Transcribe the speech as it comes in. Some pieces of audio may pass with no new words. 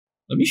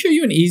Let me show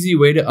you an easy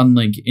way to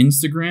unlink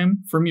Instagram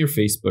from your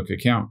Facebook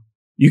account.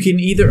 You can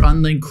either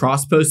unlink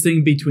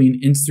cross-posting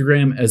between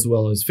Instagram as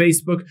well as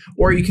Facebook,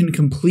 or you can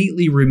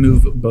completely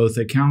remove both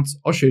accounts.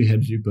 I'll show you how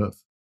to do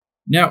both.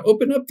 Now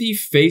open up the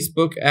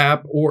Facebook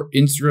app or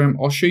Instagram.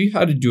 I'll show you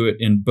how to do it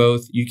in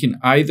both. You can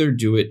either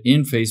do it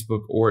in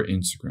Facebook or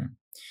Instagram.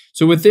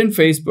 So within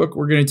Facebook,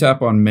 we're going to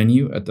tap on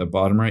menu at the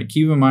bottom right.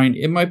 Keep in mind,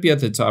 it might be at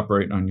the top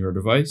right on your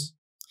device.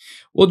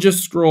 We'll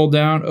just scroll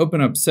down,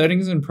 open up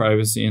settings and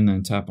privacy, and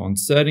then tap on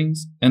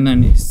settings, and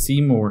then see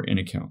more in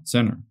Account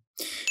Center.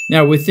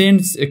 Now within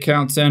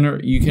Account Center,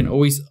 you can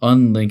always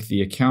unlink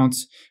the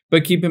accounts,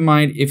 but keep in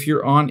mind, if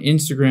you're on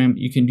Instagram,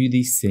 you can do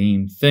the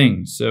same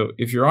thing. So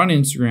if you're on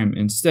Instagram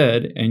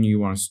instead, and you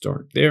want to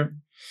start there,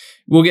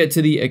 we'll get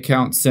to the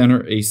Account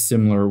Center a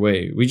similar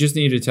way. We just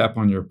need to tap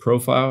on your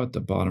profile at the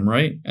bottom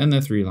right and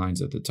the 3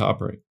 lines at the top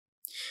right.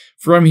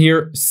 From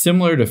here,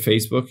 similar to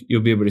Facebook,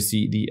 you'll be able to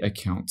see the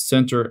Account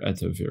Center at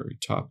the very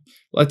top.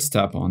 Let's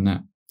tap on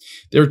that.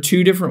 There are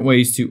 2 different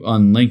ways to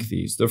unlink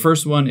these. The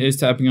first one is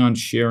tapping on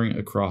sharing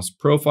across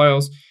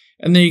profiles,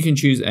 and then you can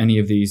choose any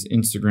of these,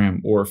 Instagram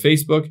or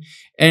Facebook.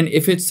 And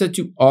if it's set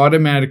to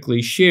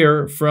automatically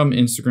share from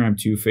Instagram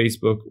to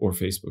Facebook or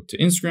Facebook to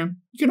Instagram,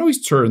 you can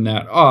always turn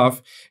that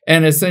off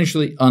and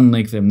essentially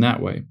unlink them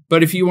that way.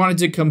 But if you wanted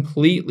to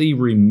completely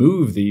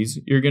remove these,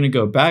 you're going to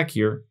go back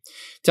here,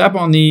 tap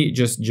on the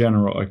just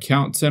general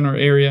Account Center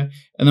area,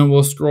 and then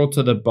we'll scroll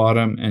to the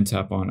bottom and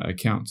tap on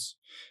Accounts.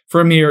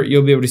 From here,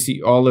 you'll be able to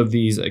see all of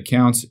these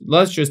accounts.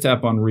 Let's just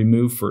tap on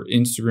Remove for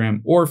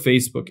Instagram or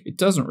Facebook. It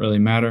doesn't really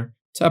matter.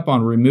 Tap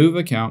on Remove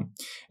Account.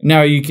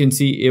 Now you can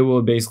see it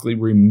will basically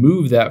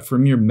remove that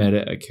from your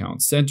Meta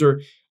Account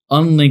Center,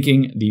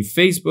 unlinking the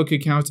Facebook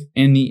account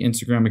and the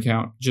Instagram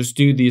account. Just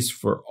do this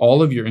for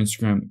all of your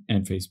Instagram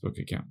and Facebook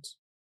accounts.